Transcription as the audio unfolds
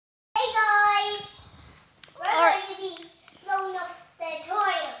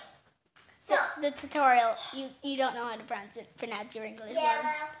the tutorial. You don't know how to pronounce your English Yeah.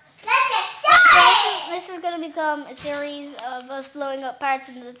 words. Let's get So started. this is going to become a series of us blowing up parts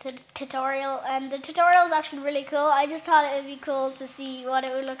in the tutorial, and the tutorial is actually really cool. I just thought it would be cool to see what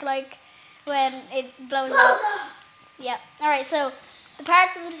it would look like when it blows up. Yeah. All right. So the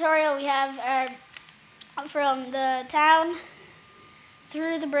parts of the tutorial we have are from the town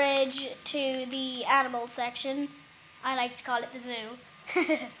through the bridge to the animal section. I like to call it the zoo.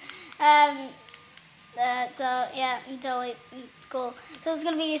 So yeah, totally, it's cool. So it's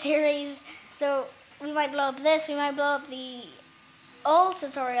gonna be a series. So we might blow up this. We might blow up the old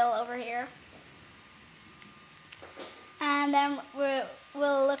tutorial over here, and then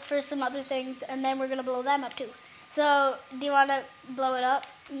we'll look for some other things, and then we're gonna blow them up too. So do you want to blow it up?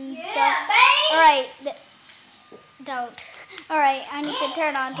 Yeah, Stuff? babe. All right. Don't. All right. I need to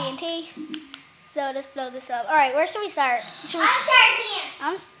turn on TNT. So let's blow this up. All right. Where should we start? Should we? I'm starting here.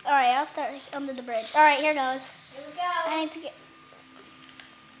 All right. I'll start under the bridge. All right. Here goes. Here we go. I need to get.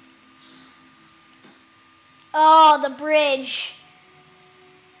 Oh, the bridge.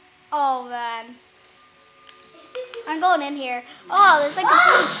 Oh man. I'm going in here. Oh, there's like a.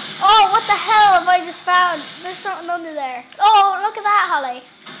 Oh, what the hell have I just found? There's something under there. Oh, look at that, Holly.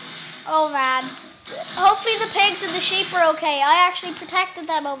 Oh man. Hopefully the pigs and the sheep are okay. I actually protected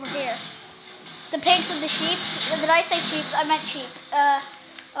them over here. The pigs and the sheep. Did I say sheep? I meant sheep.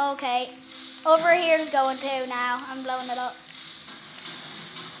 Okay. Over here is going too now. I'm blowing it up.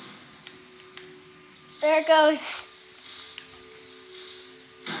 There it goes.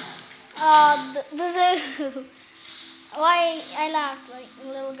 Oh, the zoo. Why I laughed like a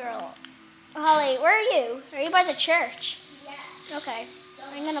little girl. Holly, where are you? Are you by the church? Yeah. Okay.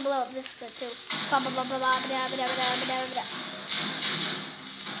 I'm gonna blow up this bit too. Blah, blah, blah, blah, blah, blah, blah, blah, blah, blah.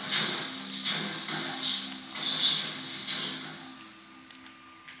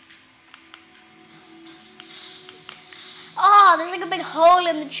 Oh, there's like a big hole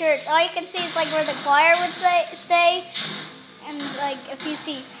in the church. All you can see is like where the choir would stay, and like a few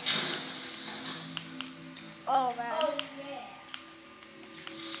seats. Oh man. Oh yeah.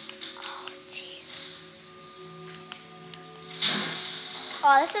 Oh jeez.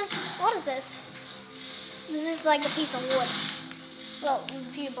 Oh, this is, what is this? This is like a piece of wood. Well, a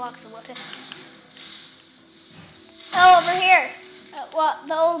few blocks of wood. Oh, over here. Well,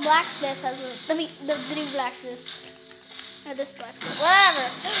 the old blacksmith has the new blacksmith. Or this blacksmith. Whatever.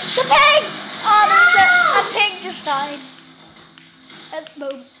 The pig! Oh, a pig just died.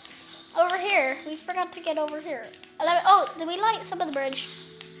 Boom. Over here. We forgot to get over here. Oh, did we light some of the bridge?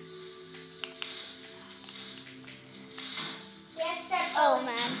 Oh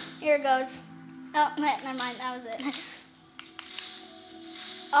man, here it goes. Oh, never mind, that was it.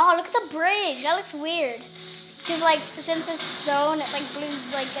 Oh, look at the bridge. That looks weird. Cause like since it's stone, it like blew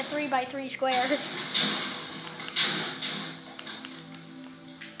like a 3x3 square.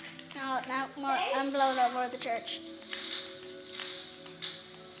 Oh, now more. I'm blowing up more of the church.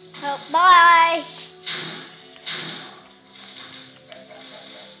 Oh, bye.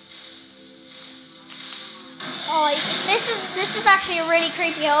 Oh, this is actually a really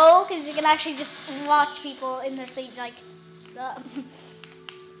creepy hole because you can actually just watch people in their sleep. Like, what's up?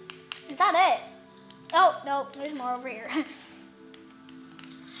 Is that it? Oh no, there's more over here.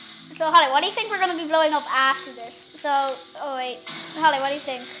 So Holly, what do you think we're gonna be blowing up after this? So, oh wait, Holly, what do you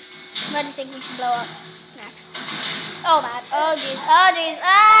think? What do you think we should blow up next? Oh man, oh jeez, oh jeez,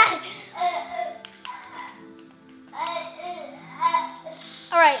 ah!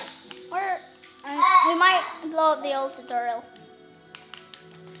 All right, we might blow up the old tutorial.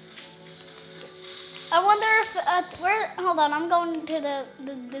 I wonder if hold on, I'm going to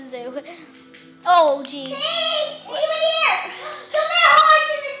the zoo. Oh jeez. Hey, over here! Come here,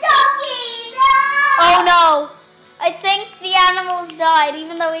 horses and donkeys! Oh no! I think the animals died,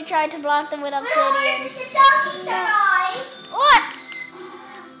 even though we tried to block them with obsidian. Horses and donkeys survive! What?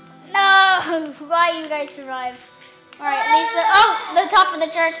 No! Why you guys survive? Alright, at least the top of the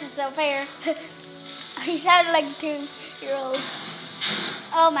church is so fair. He sounded like a 2-year-old.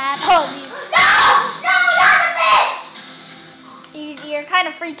 Oh man. Oh jeez. No, not the pig! You're kind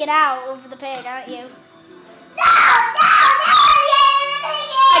of freaking out over the pig, aren't you? No,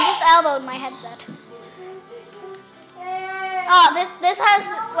 I just elbowed my headset. Oh, this has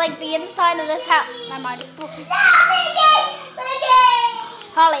like the inside of this house. Never mind.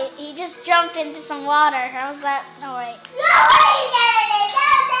 Holly, he just jumped into some water. How's that? Oh wait.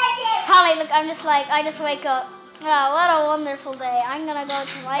 Holly, look, I just wake up. Oh, what a wonderful day. I'm gonna go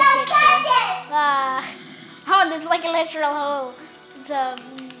to my kitchen. Oh, there's like a literal hole. It's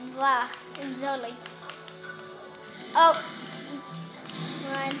totally. Oh.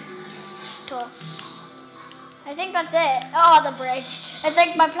 1, cool. I think that's it. Oh, the bridge. I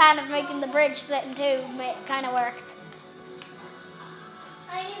think my plan of making the bridge split in two kind of worked.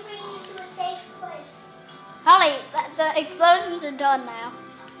 I need to bring you to a safe place. Holly, the explosions are done now.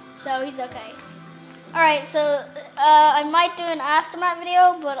 So he's okay. Alright, so I might do an aftermath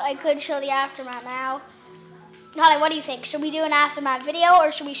video, but I could show the aftermath now. Holly, what do you think? Should we do an aftermath video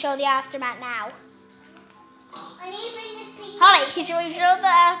or should we show the aftermath now? I need to bring this piggy. Holly, should we show the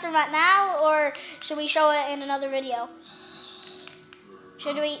aftermath now or should we show it in another video?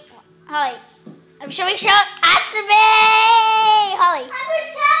 Should we, Holly, should we show aftermath? Holly. I was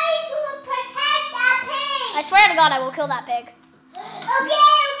trying to protect that pig. I swear to God, I will kill that pig. Okay,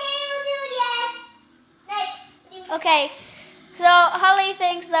 we'll do it, yes. Next. Okay, so Holly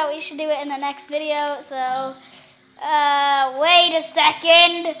thinks that we should do it in the next video, so, wait a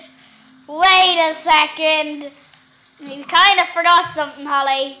second. You kind of forgot something,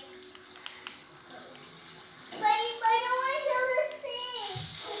 Holly. But I don't want to kill this pig.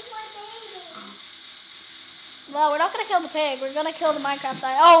 It's my baby. Well, we're not going to kill the pig. We're going to kill the Minecraft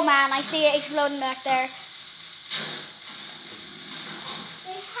side. Oh, man, I see it exploding back there.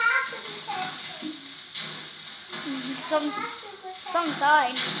 They have to protect it. Some I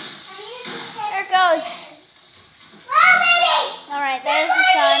sign. need to protect There it goes. Oh, baby! All right, there's the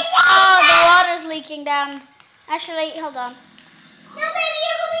sign. Oh, the water's leaking down. Actually, hold on. No, baby,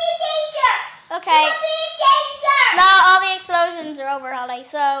 you will be in danger. Okay. You will be in danger. No, all the explosions are over, Holly.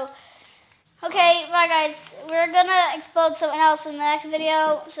 So, okay, bye, guys. We're going to explode something else in the next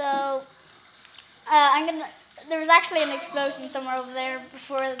video. So, there was actually an explosion somewhere over there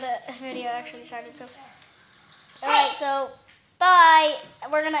before the video actually started. So, all right, so, bye.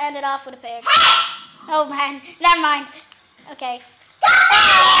 We're going to end it off with a pig. Oh, man. Never mind. Okay. Go,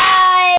 baby!